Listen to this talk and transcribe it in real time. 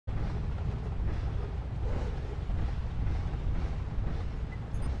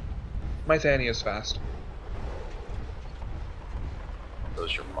My Fanny is fast.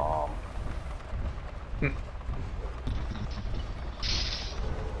 So's your mom.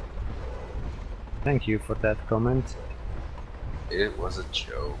 Thank you for that comment. It was a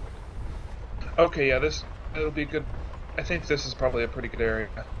joke. Okay, yeah, it'll be good. I think this is probably a pretty good area.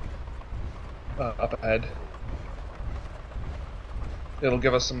 Up ahead. It'll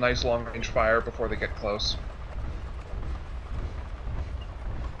give us some nice long-range fire before they get close.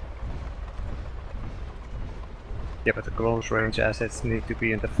 Yeah, but the close-range assets need to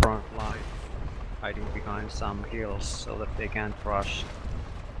be in the front line, hiding behind some hills so that they can't rush.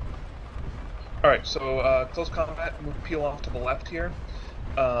 Alright, so close combat, peel off to the left here.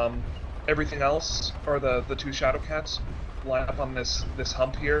 Everything else, or the two Shadow Cats, line up on this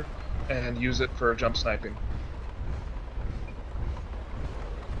hump here and use it for jump sniping.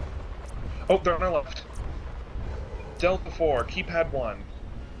 Oh, they're on our left. Delta 4, keypad 1.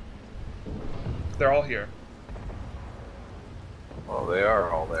 They're all here. Well, they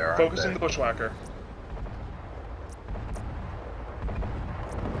are all there. Focusing the Bushwhacker.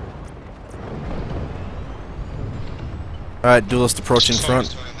 Alright, duelist approaching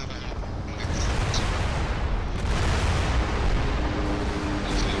front.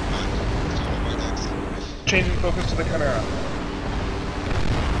 Changing focus to the Chimera.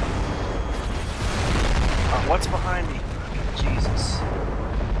 What's behind me? Jesus.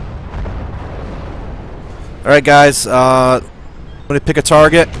 Alright guys, I'm gonna pick a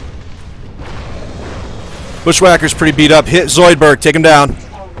target. Bushwhacker's pretty beat up. Hit Zoidberg, take him down.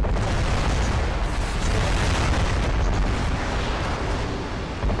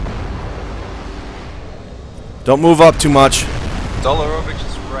 Don't move up too much. Dolarovich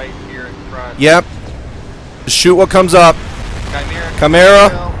is right here in front. Yep. Just shoot what comes up. Chimera. Chimera.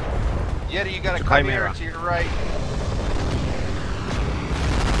 Yeti, you got a Chimera to your right.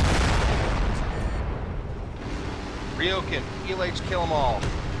 Ryokin, ELH, kill them all.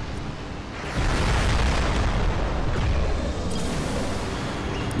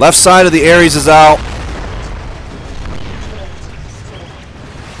 Left side of the Ares is out.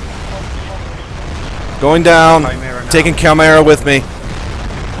 Going down. Taking Chimera with me.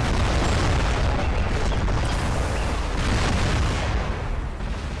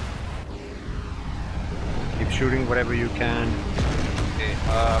 Keep shooting whatever you can. Okay,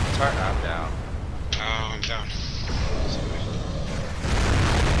 I'm down. Oh, I'm down.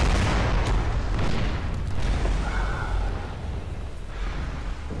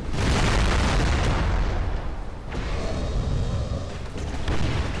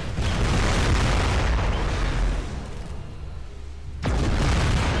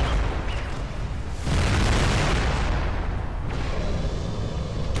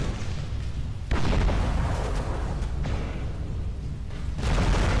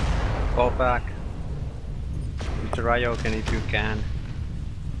 Fall back. Mr. Ryokin if you can.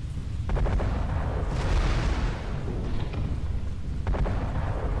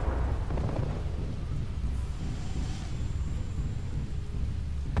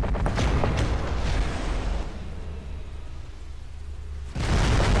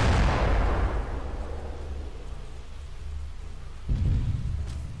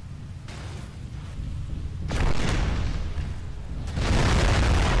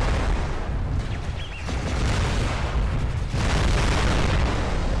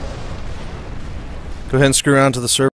 Go ahead and screw around to the server.